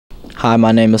Hi,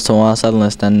 my name is Tawan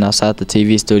Sutherland, standing outside the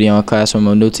TV studio and classroom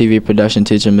of new TV production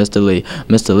teacher Mr. Lee.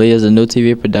 Mr. Lee is a new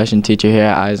TV production teacher here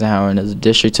at Eisenhower and is a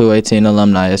District 218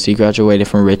 alumni as he graduated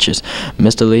from Richards.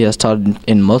 Mr. Lee has taught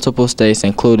in multiple states,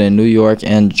 including New York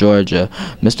and Georgia.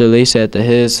 Mr. Lee said that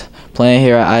his plan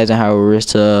here at Eisenhower is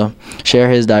to share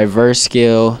his diverse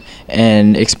skill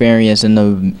and experience in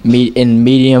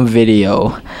medium video.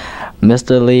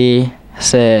 Mr. Lee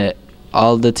said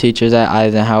all the teachers at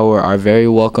Eisenhower are very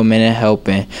welcoming and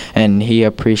helping, and he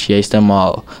appreciates them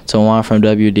all. Tawan from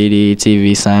WDDE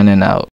TV signing out.